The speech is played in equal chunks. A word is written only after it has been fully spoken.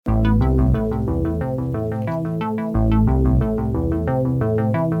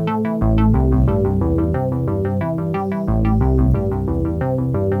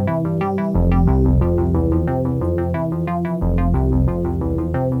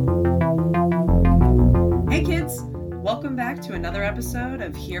welcome back to another episode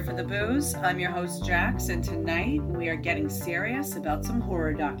of Here for the Booze. I'm your host, Jax, and tonight we are getting serious about some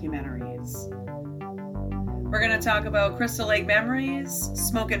horror documentaries. We're going to talk about Crystal Lake Memories,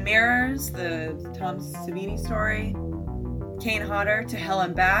 Smoke and Mirrors, the Tom Savini story, Kane Hodder, To Hell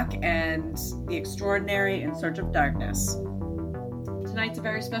and Back, and The Extraordinary In Search of Darkness. Tonight's a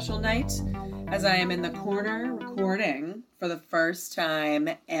very special night, as I am in the corner recording for the first time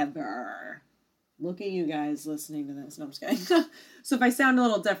ever. Look at you guys listening to this. No, I'm just kidding. So if I sound a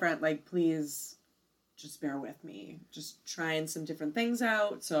little different, please just bear with me. Just trying some different things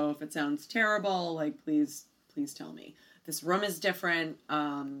out. So if it sounds terrible, please tell me. This room is different.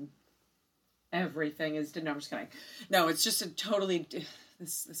 Everything is... No, I'm just kidding. No, it's just a totally...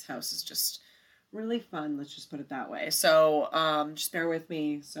 This house is just really fun. Let's just put it that way. So just bear with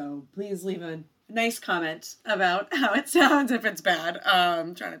me. So please leave a nice comment about how it sounds if it's bad.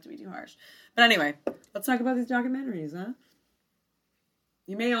 Try not to be too harsh. But anyway, let's talk about these documentaries, huh?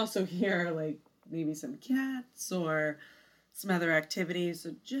 You may also hear, maybe some cats or some other activities.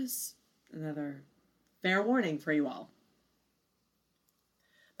 So just another fair warning for you all.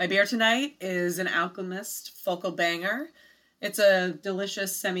 My beer tonight is an Alchemist Focal Banger. It's a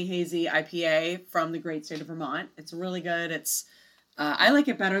delicious semi-hazy IPA from the great state of Vermont. It's really good. It's I like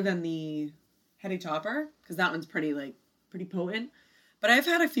it better than the Heady Topper because that one's pretty potent. But I've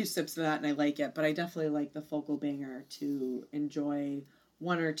had a few sips of that and I like it, but I definitely like the Focal Banger to enjoy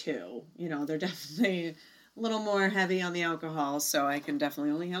one or two. You know, they're definitely a little more heavy on the alcohol, so I can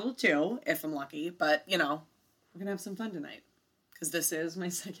definitely only handle two if I'm lucky. But, we're going to have some fun tonight because this is my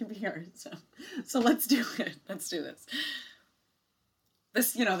second beer. So let's do it. Let's do this.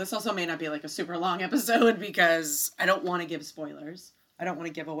 This also may not be a super long episode because I don't want to give spoilers. I don't want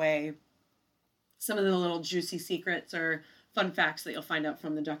to give away some of the little juicy secrets or fun facts that you'll find out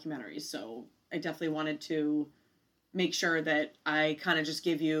from the documentaries. So I definitely wanted to make sure that I kind of just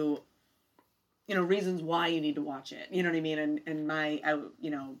give you, reasons why you need to watch it. You know what I mean? And my,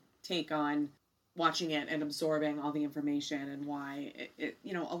 take on watching it and absorbing all the information and why it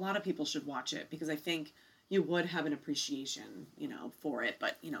a lot of people should watch it because I think you would have an appreciation, for it.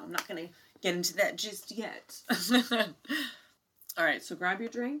 But, I'm not going to get into that just yet. All right. So grab your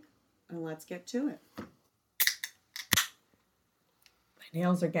drink and let's get to it.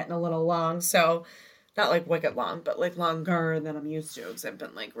 Nails are getting a little long, so not wicked long, but longer than I'm used to because I've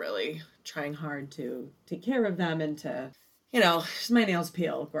been really trying hard to take care of them and to, my nails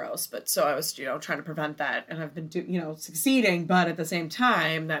peel gross, but so I was, trying to prevent that and I've been, succeeding, but at the same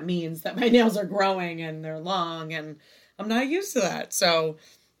time, that means that my nails are growing and they're long and I'm not used to that. So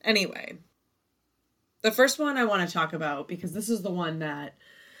anyway, the first one I want to talk about, because this is the one that,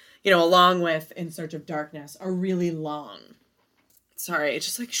 along with In Search of Darkness are really long. Sorry, it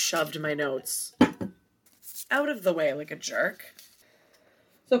just shoved my notes out of the way like a jerk.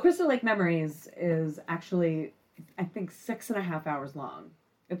 So Crystal Lake Memories is actually, I think, 6.5 hours long.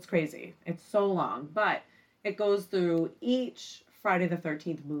 It's crazy. It's so long, but it goes through each Friday the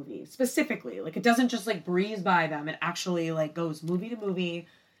 13th movie specifically. It doesn't just breeze by them. It actually goes movie to movie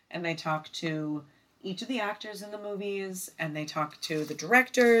and they talk to each of the actors in the movies and they talk to the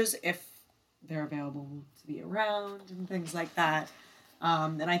directors if they're available to be around and things like that.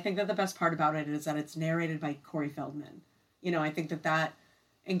 And I think that the best part about it is that it's narrated by Corey Feldman. I think that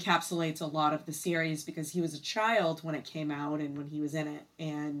encapsulates a lot of the series because he was a child when it came out and when he was in it.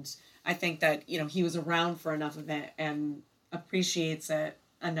 And I think that, he was around for enough of it and appreciates it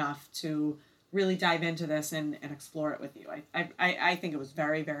enough to really dive into this and explore it with you. I think it was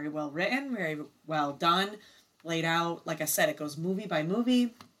very, very well written, very well done, laid out. Like I said, it goes movie by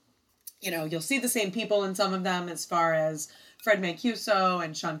movie. You'll see the same people in some of them as far as Fred Mancuso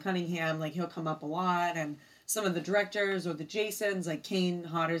and Sean Cunningham, he'll come up a lot, and some of the directors or the Jasons, Kane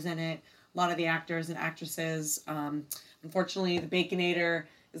Hodder's in it, a lot of the actors and actresses. Unfortunately, the Baconator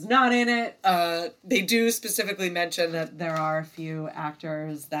is not in it. They do specifically mention that there are a few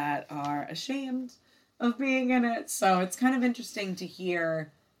actors that are ashamed of being in it, so it's kind of interesting to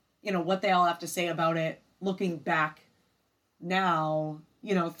hear, what they all have to say about it, looking back now,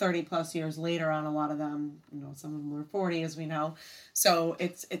 30 plus years later on a lot of them, some of them were 40 as we know. So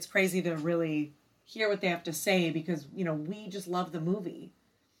it's crazy to really hear what they have to say because, we just love the movie.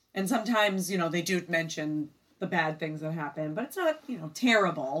 And sometimes, they do mention the bad things that happen, but it's not,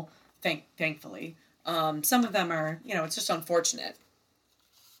 terrible, thankfully. Some of them are, it's just unfortunate.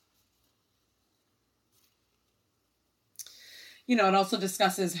 It also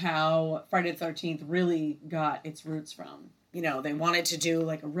discusses how Friday the 13th really got its roots from. They wanted to do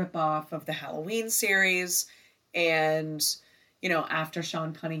a ripoff of the Halloween series and, after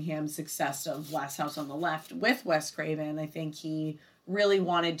Sean Cunningham's success of Last House on the Left with Wes Craven, I think he really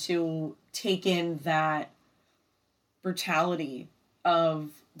wanted to take in that brutality of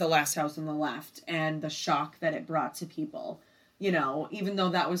The Last House on the Left and the shock that it brought to people. Even though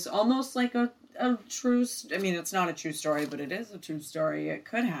that was almost like a true, it's not a true story, but it is a true story. It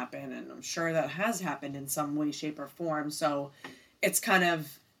could happen, and I'm sure that has happened in some way, shape, or form. So it's kind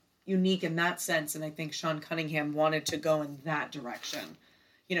of unique in that sense, and I think Sean Cunningham wanted to go in that direction.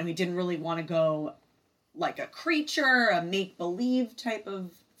 He didn't really want to go like a creature, a make-believe type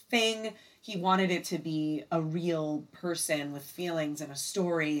of thing. He wanted it to be a real person with feelings and a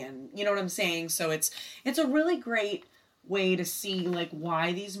story, and you know what I'm saying? So it's a really great way to see like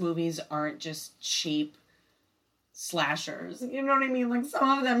why these movies aren't just cheap slashers. You know what I mean? Like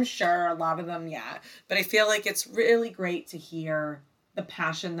some of them, sure, a lot of them, yeah. But I feel like it's really great to hear the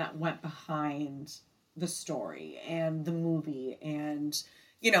passion that went behind the story and the movie and,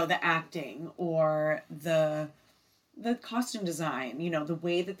 the acting or the costume design, the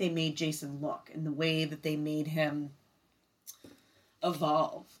way that they made Jason look and the way that they made him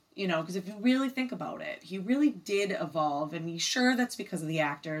evolve. Because if you really think about it, he really did evolve, and sure that's because of the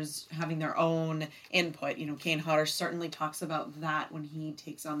actors having their own input. Kane Hodder certainly talks about that when he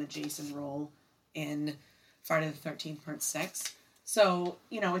takes on the Jason role in Friday the 13th Part 6. So,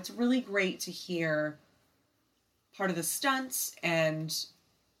 it's really great to hear part of the stunts and,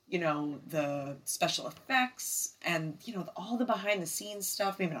 the special effects and, all the behind the scenes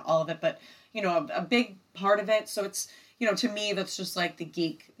stuff, maybe not all of it, but, a big part of it. So it's, to me, that's just like the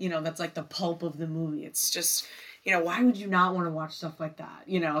geek, that's like the pulp of the movie. It's just, why would you not want to watch stuff like that?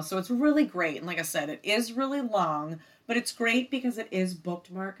 So it's really great. And like I said, it is really long, but it's great because it is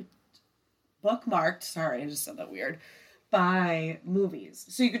bookmarked. Sorry, I just said that weird. By movies.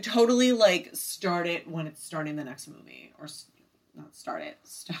 So you could totally like start it when it's starting the next movie. Or not start it,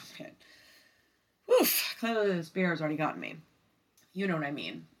 stop it. Oof, clearly this beer has already gotten me. You know what I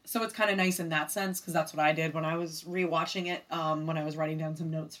mean. So it's kind of nice in that sense, because that's what I did when I was rewatching it. When I was writing down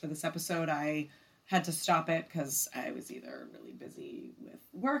some notes for this episode, I had to stop it because I was either really busy with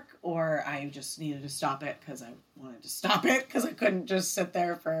work or I just needed to stop it because I wanted to stop it because I couldn't just sit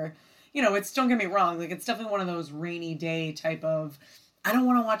there for, it's, don't get me wrong, like it's definitely one of those rainy day type of, I don't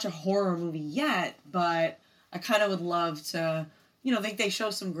want to watch a horror movie yet, but I kind of would love to, they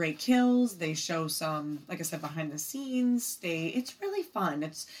show some great kills. They show some, like I said, behind the scenes. It's really fun.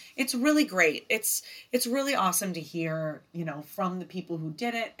 It's really great. It's really awesome to hear, from the people who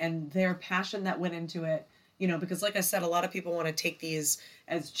did it and their passion that went into it, because like I said, a lot of people want to take these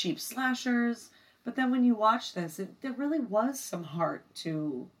as cheap slashers, but then when you watch this, there really was some heart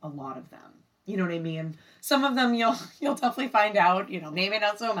to a lot of them. You know what I mean? Some of them you'll definitely find out, maybe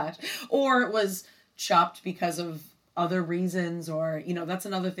not so much, or it was chopped because of other reasons, or that's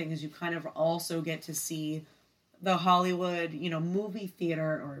another thing, is you kind of also get to see the Hollywood movie theater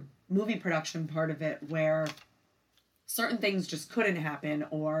or movie production part of it, where certain things just couldn't happen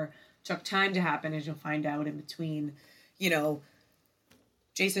or took time to happen, as you'll find out in between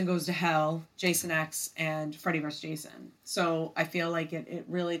Jason Goes to Hell, Jason X, and Freddy vs. Jason. So I feel like it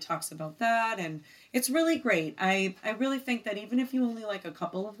really talks about that, and it's really great. I really think that even if you only like a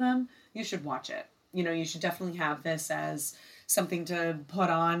couple of them, you should watch it. You should definitely have this as something to put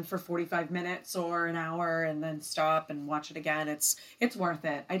on for 45 minutes or an hour and then stop and watch it again. It's worth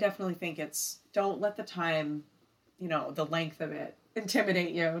it. I definitely think don't let the time, the length of it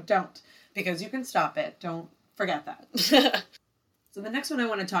intimidate you. Don't, because you can stop it. Don't forget that. So the next one I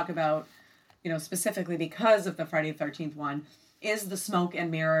want to talk about, specifically because of the Friday the 13th one, is the Smoke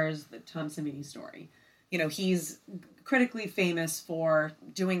and Mirrors, the Tom Savini story. He's critically famous for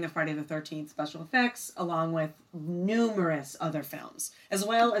doing the Friday the 13th special effects, along with numerous other films, as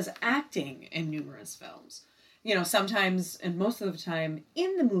well as acting in numerous films. Sometimes, and most of the time,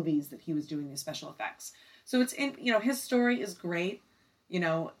 in the movies that he was doing the special effects. So it's in, his story is great.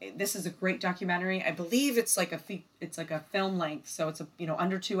 This is a great documentary. I believe it's like a film length, so it's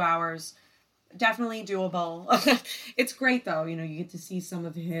under 2 hours. Definitely doable. It's great though. You get to see some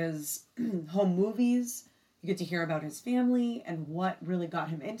of his home movies. You get to hear about his family and what really got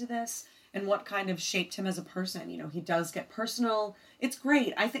him into this and what kind of shaped him as a person. He does get personal. It's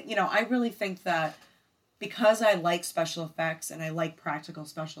great. I think, I really think that because I like special effects and I like practical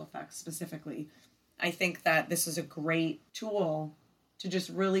special effects specifically, I think that this is a great tool to just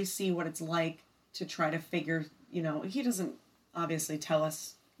really see what it's like to try to figure, he doesn't obviously tell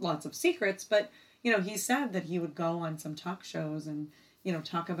us lots of secrets, but, he said that he would go on some talk shows and,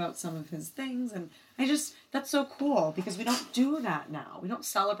 talk about some of his things. And that's so cool because we don't do that now. We don't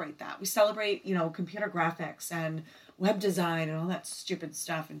celebrate that. We celebrate, computer graphics and web design and all that stupid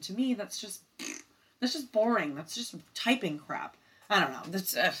stuff. And to me, that's just boring. That's just typing crap. I don't know.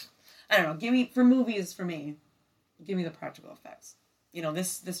 I don't know. Give me the practical effects. You know,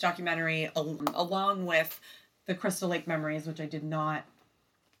 this documentary, along with the Crystal Lake Memories, which I did not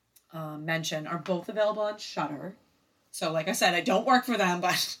mention, are both available on Shudder. So, like I said, I don't work for them,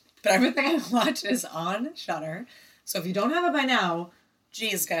 but everything I watch is on Shudder. So if you don't have it by now,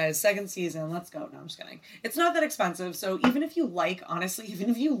 geez, guys, second season, let's go. No, I'm just kidding. It's not that expensive, so even if you like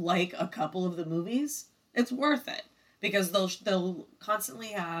a couple of the movies, it's worth it. Because they'll constantly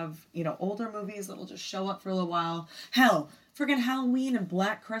have, you know, older movies that'll just show up for a little while. Hell, friggin' Halloween and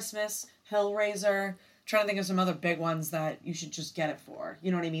Black Christmas, Hellraiser. Trying to think of some other big ones that you should just get it for. You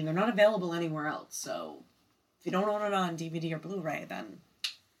know what I mean? They're not available anywhere else, so if you don't own it on DVD or Blu-ray, then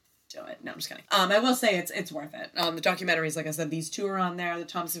do it. No, I'm just kidding. I will say it's worth it. The documentaries, like I said, these two are on there. The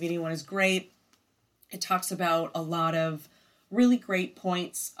Tom Savini one is great. It talks about a lot of really great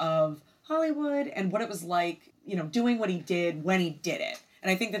points of Hollywood and what it was like, you know, doing what he did when he did it.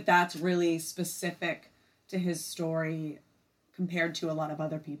 And I think that that's really specific to his story compared to a lot of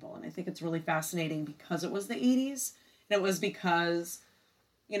other people. And I think it's really fascinating because it was the 80s and it was because,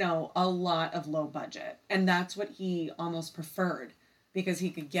 you know, a lot of low budget. And that's what he almost preferred because he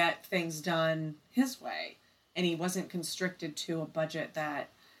could get things done his way and he wasn't constricted to a budget that,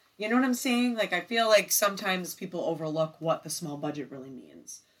 you know what I'm saying? Like, I feel like sometimes people overlook what the small budget really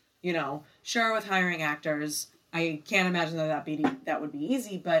means. You know, sure, with hiring actors, I can't imagine that would be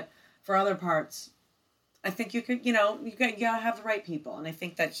easy, but for other parts, I think you could, you know, you gotta have the right people. And I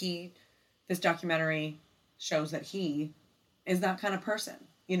think that this documentary shows that he is that kind of person.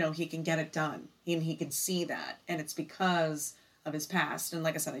 You know, he can get it done and he can see that. And it's because of his past. And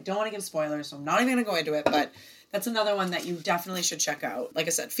like I said, I don't want to give spoilers, so I'm not even going to go into it, but that's another one that you definitely should check out. Like I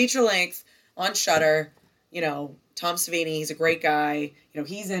said, feature length on Shudder. You know, Tom Savini, he's a great guy. You know,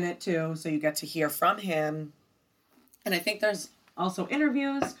 he's in it too, so you get to hear from him. And I think there's also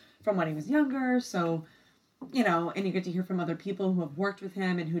interviews from when he was younger, so, you know, and you get to hear from other people who have worked with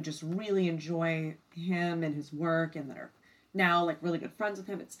him and who just really enjoy him and his work and that are now like really good friends with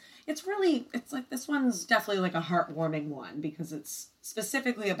him. It's like this one's definitely like a heartwarming one because it's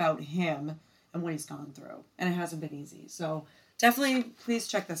specifically about him and what he's gone through. And it hasn't been easy. So definitely please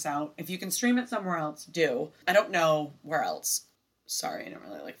check this out. If you can stream it somewhere else, do. I don't know where else. Sorry, I didn't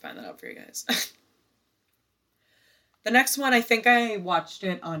really find that out for you guys. The next one, I think I watched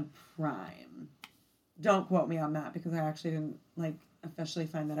it on Prime. Don't quote me on that because I actually didn't officially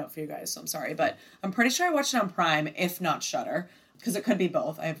find that out for you guys, so I'm sorry. But I'm pretty sure I watched it on Prime, if not Shudder, because it could be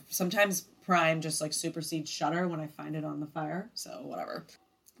both. Sometimes Prime just supersedes Shudder when I find it on the fire, so whatever.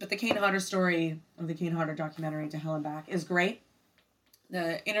 But the Kane Hodder story of the Kane Hodder documentary To Hell and Back is great.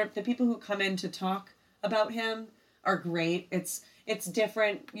 The people who come in to talk about him are great. It's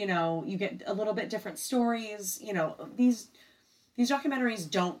different, you know, you get a little bit different stories. You know, these documentaries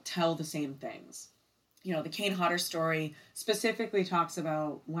don't tell the same things. You know, the Kane Hodder story specifically talks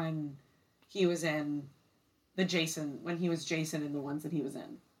about when he was when he was Jason in the ones that he was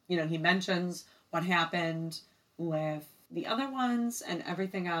in. You know, he mentions what happened with the other ones and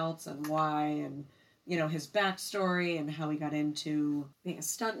everything else and why and, you know, his backstory and how he got into being a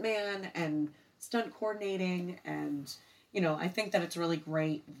stuntman and stunt coordinating. And, you know, I think that it's really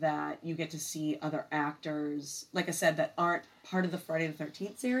great that you get to see other actors, like I said, that aren't part of the Friday the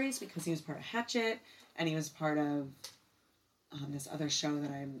 13th series because he was part of Hatchet and he was part of this other show that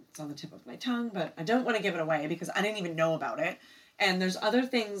it's on the tip of my tongue, but I don't want to give it away because I didn't even know about it. And there's other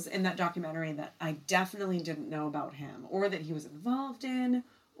things in that documentary that I definitely didn't know about him or that he was involved in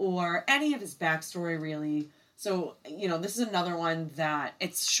or any of his backstory really. So, you know, this is another one that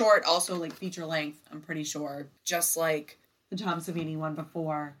it's short, also feature length, I'm pretty sure, just like the Tom Savini one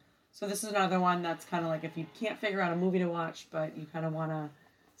before. So this is another one that's kind of if you can't figure out a movie to watch, but you kind of want to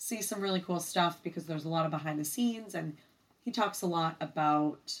see some really cool stuff because there's a lot of behind the scenes and he talks a lot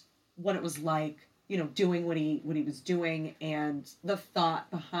about what it was like, you know, doing what he was doing and the thought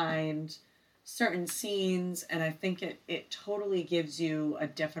behind certain scenes. And I think it totally gives you a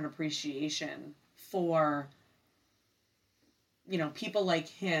different appreciation for, you know, people like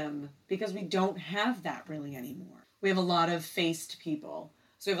him because we don't have that really anymore. We have a lot of faced people.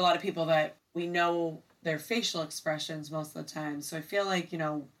 So we have a lot of people that we know their facial expressions most of the time. So I feel like, you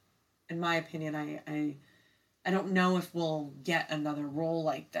know, in my opinion, I don't know if we'll get another role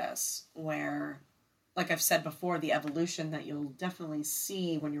like this where, like I've said before, the evolution that you'll definitely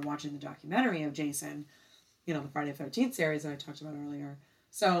see when you're watching the documentary of Jason, you know, the Friday the 13th series that I talked about earlier.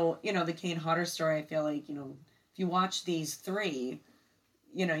 So, you know, the Kane Hodder story, I feel like, you know, if you watch these three,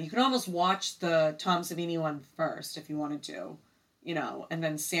 you could almost watch the Tom Savini one first if you wanted to, and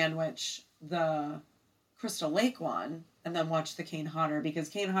then sandwich the Crystal Lake one, and then watch the Kane Hodder, because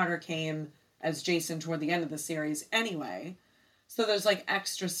Kane Hodder came as Jason toward the end of the series anyway. So there's like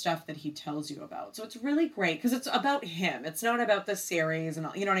extra stuff that he tells you about. So it's really great because it's about him. It's not about the series and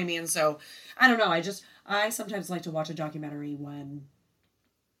all, you know what I mean? So I don't know. I sometimes like to watch a documentary when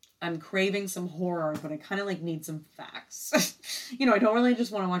I'm craving some horror, but I kind of like need some facts. I don't really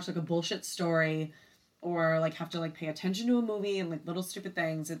just want to watch like a bullshit story or like have to like pay attention to a movie and like little stupid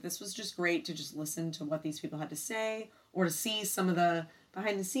things. This was just great to just listen to what these people had to say, or to see some of the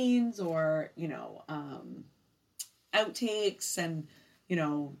behind the scenes, or, outtakes and,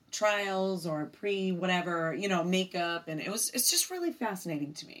 trials or whatever, makeup. And it's just really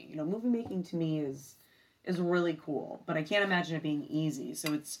fascinating to me. Movie making to me is really cool, but I can't imagine it being easy.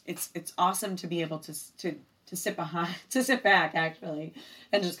 So it's awesome to be able to sit back actually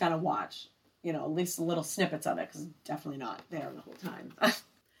and just kind of watch, at least little snippets of it, because it's definitely not there the whole time.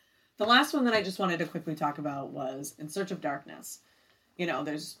 The last one that I just wanted to quickly talk about was In Search of Darkness.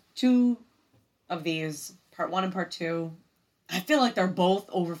 There's two of these, part 1 and part 2. I feel like they're both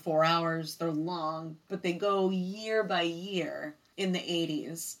over 4 hours. They're long, but they go year by year in the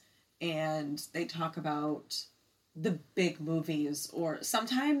 80s. And they talk about the big movies, or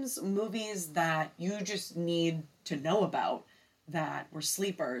sometimes movies that you just need to know about, that were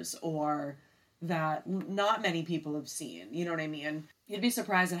sleepers, or that not many people have seen. You know what I mean? You'd be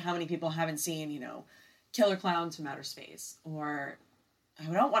surprised at how many people haven't seen, Killer Clowns from Outer Space, or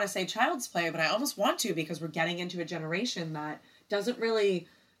I don't want to say Child's Play, but I almost want to, because we're getting into a generation that doesn't really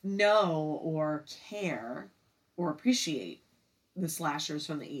know or care or appreciate the slashers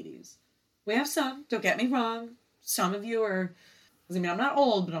from the 80s. We have some, don't get me wrong. Some of you are, I'm not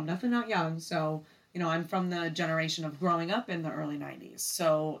old, but I'm definitely not young. So, I'm from the generation of growing up in the early 90s.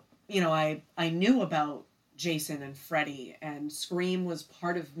 So, I knew about Jason and Freddy, and Scream was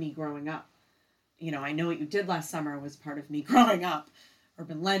part of me growing up. I Know What You Did Last Summer was part of me growing up.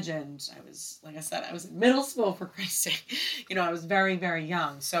 Urban Legend. I was in middle school, for Christ's sake. I was very, very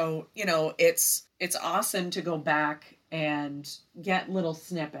young. So, it's awesome to go back and get little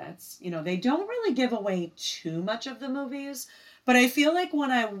snippets. They don't really give away too much of the movies, but I feel like when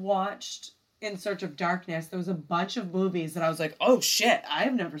I watched In Search of Darkness, there was a bunch of movies that I was like, oh shit,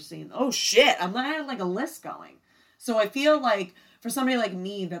 I've never seen. Oh shit. I had like a list going. So I feel like for somebody like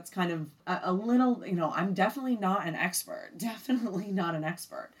me, that's kind of a little, I'm definitely not an expert. Definitely not an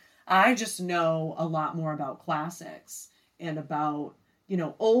expert. I just know a lot more about classics and about,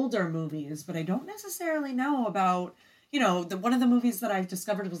 older movies, but I don't necessarily know about, one of the movies that I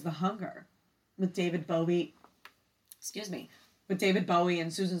discovered was The Hunger with David Bowie. With David Bowie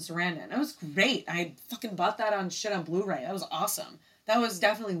and Susan Sarandon. It was great. I fucking bought that on Blu-ray. That was awesome. That was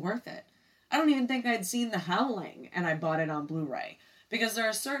definitely worth it. I don't even think I'd seen The Howling, and I bought it on Blu-ray. Because there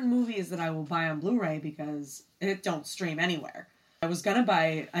are certain movies that I will buy on Blu-ray because it don't stream anywhere. I was going to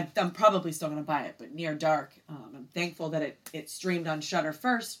buy, I'm probably still going to buy it, but Near Dark, I'm thankful that it streamed on Shudder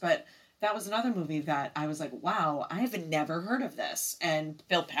first, but that was another movie that I was like, wow, I have never heard of this. And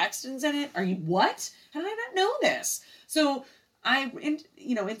Bill Paxton's in it? What? How did I not know this? So, In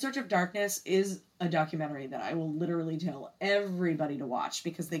Search of Darkness is a documentary that I will literally tell everybody to watch,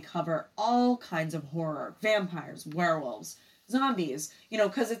 because they cover all kinds of horror, vampires, werewolves, zombies,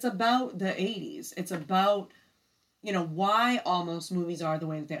 because it's about the 80s. It's about, why almost movies are the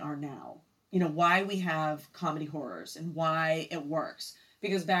way that they are now. Why we have comedy horrors and why it works.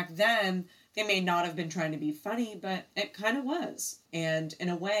 Because back then, they may not have been trying to be funny, but it kind of was. And in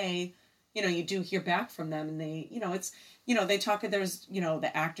a way, you do hear back from them, and they, they talk, there's,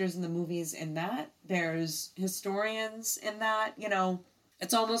 the actors in the movies in that, there's historians in that,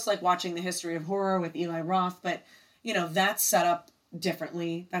 it's almost like watching the history of horror with Eli Roth, but, that's set up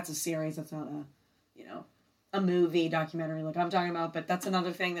differently. That's a series. That's not a movie documentary like I'm talking about, but that's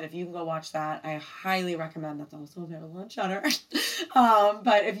another thing that if you can go watch that, I highly recommend. That's also available on Shudder.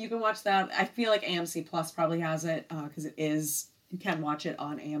 But if you can watch that, I feel like AMC Plus probably has it, because you can watch it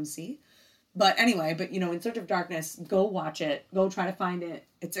on AMC. But anyway, In Search of Darkness, go watch it. Go try to find it.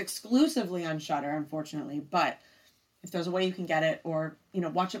 It's exclusively on Shudder, unfortunately. But if there's a way you can get it, or,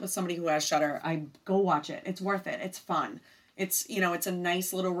 watch it with somebody who has Shudder, go watch it. It's worth it. It's fun. It's, it's a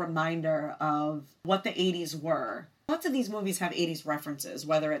nice little reminder of what the 80s were. Lots of these movies have 80s references,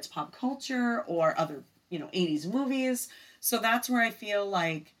 whether it's pop culture or other, 80s movies. So that's where I feel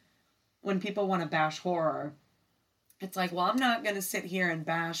like when people want to bash horror, it's like, well, I'm not going to sit here and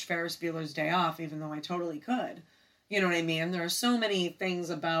bash Ferris Bueller's Day Off, even though I totally could. You know what I mean? There are so many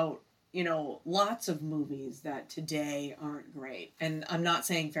things about lots of movies that today aren't great. And I'm not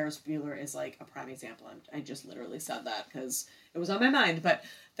saying Ferris Bueller is like a prime example. I just literally said that because it was on my mind. But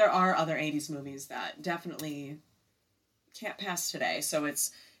there are other 80s movies that definitely can't pass today. So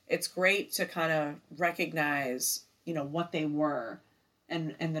it's great to kind of recognize, what they were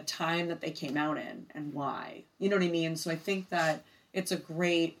and the time that they came out in and why. You know what I mean? So I think that it's a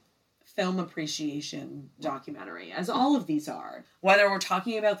great film appreciation documentary, as all of these are. Whether we're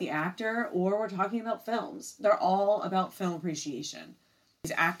talking about the actor or we're talking about films, they're all about film appreciation.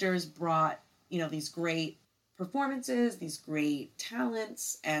 These actors brought, these great performances, these great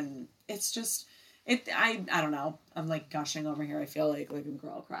talents, and it's just, I don't know. I'm like gushing over here. I feel like a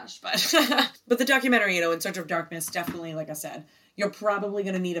girl crush, but but the documentary, In Search of Darkness, definitely, like I said, you're probably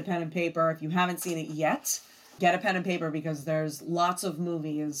going to need a pen and paper if you haven't seen it yet. Get a pen and paper because there's lots of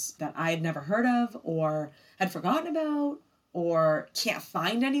movies that I had never heard of or had forgotten about or can't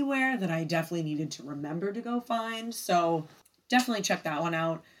find anywhere that I definitely needed to remember to go find. So definitely check that one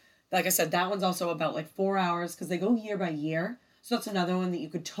out. Like I said, that one's also about 4 hours because they go year by year. So that's another one that you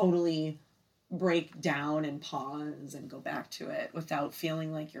could totally break down and pause and go back to it without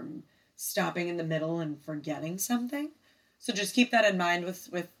feeling like you're stopping in the middle and forgetting something. So just keep that in mind with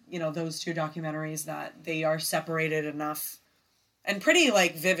those two documentaries, that they are separated enough and pretty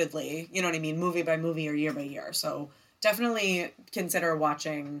vividly, you know what I mean, movie by movie or year by year. So definitely consider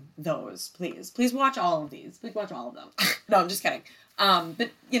watching those, please. Please watch all of these. Please watch all of them. No, I'm just kidding.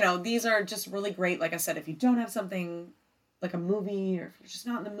 But these are just really great. Like I said, if you don't have something like a movie, or if you're just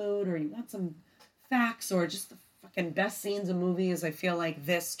not in the mood, or you want some facts or just the fucking best scenes of movies, I feel like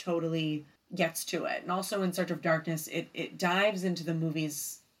this totally gets to it. And also In Search of Darkness, it dives into the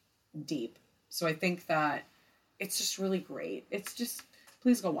movies deep. So I think that it's just really great. It's just,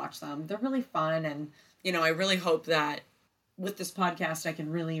 please go watch them. They're really fun. And, I really hope that with this podcast, I can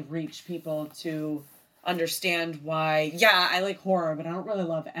really reach people to understand why, I like horror, but I don't really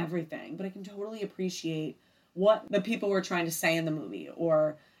love everything. But I can totally appreciate what the people were trying to say in the movie.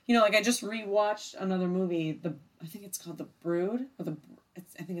 Or, I just rewatched another movie, I think it's called The Brood, or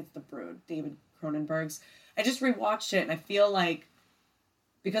I think it's The Brood, David Cronenberg's. I just rewatched it, and I feel like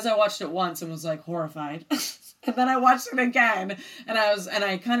because I watched it once and was horrified, and then I watched it again, and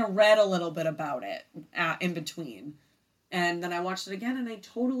I kind of read a little bit about it in between, and then I watched it again, and I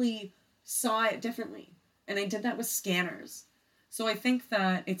totally saw it differently, and I did that with Scanners. So I think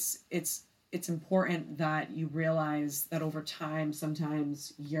that it's important that you realize that over time,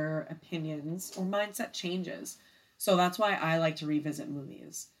 sometimes your opinions or mindset changes. So that's why I like to revisit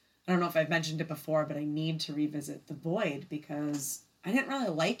movies. I don't know if I've mentioned it before, but I need to revisit The Void because I didn't really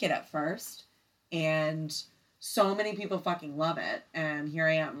like it at first. And so many people fucking love it. And here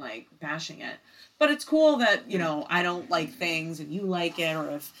I am bashing it. But it's cool that, I don't like things and you like it. Or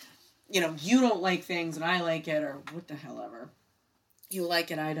if, you don't like things and I like it, or what the hell ever. You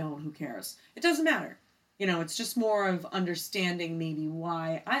like it, I don't, who cares? It doesn't matter. It's just more of understanding maybe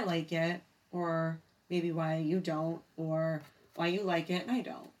why I like it, or maybe why you don't, or why you like it and I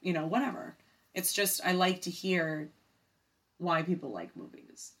don't. Whatever. It's just, I like to hear why people like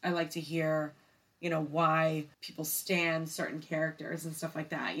movies. I like to hear, why people stand certain characters and stuff like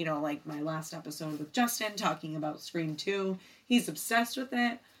that. Like my last episode with Justin talking about Scream 2. He's obsessed with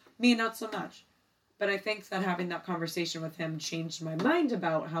it. Me, not so much. But I think that having that conversation with him changed my mind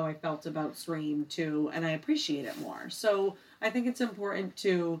about how I felt about Scream 2, and I appreciate it more. So I think it's important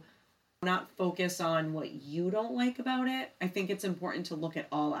to not focus on what you don't like about it. I think it's important to look at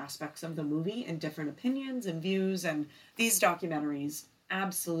all aspects of the movie and different opinions and views, and these documentaries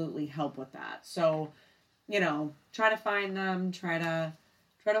absolutely help with that. So, try to find them, try to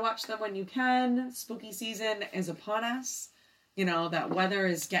watch them when you can. Spooky season is upon us. That weather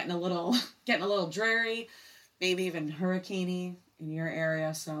is getting a little dreary, maybe even hurricane-y in your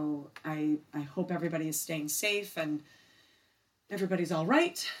area. So I hope everybody is staying safe and everybody's all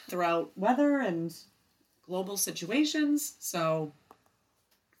right throughout weather and global situations. So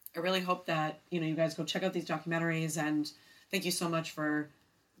I really hope that, you guys go check out these documentaries, and thank you so much for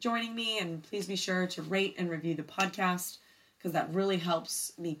joining me. And please be sure to rate and review the podcast, because that really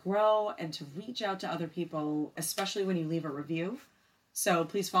helps me grow and to reach out to other people, especially when you leave a review. So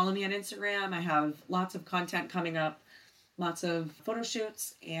please follow me on Instagram. I have lots of content coming up, lots of photo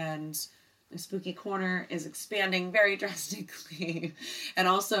shoots, and my spooky corner is expanding very drastically. And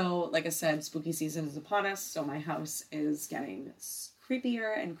also, like I said, spooky season is upon us, so my house is getting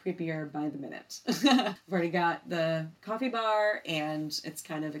creepier and creepier by the minute. I've already got the coffee bar, and it's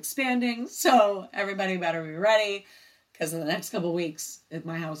kind of expanding, so everybody better be ready. Because in the next couple weeks,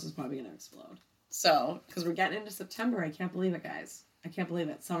 my house is probably going to explode. So, because we're getting into September, I can't believe it, guys. I can't believe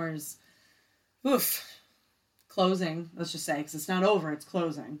it. Summer's, closing, let's just say, because it's not over, it's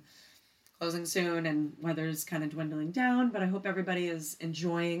closing soon, and weather's kind of dwindling down, but I hope everybody is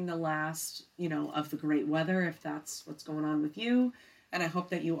enjoying the last, of the great weather, if that's what's going on with you. And I hope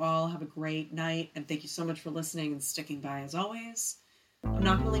that you all have a great night, and thank you so much for listening and sticking by as always. I'm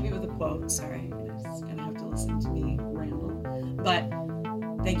not going to leave you with a quote, sorry, you're just going to have to listen to me ramble, but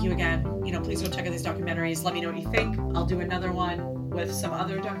thank you again. Please go check out these documentaries. Let me know what you think. I'll do another one with some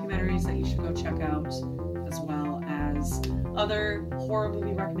other documentaries that you should go check out, as well as other horror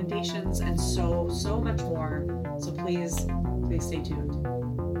movie recommendations and so much more. So please stay tuned.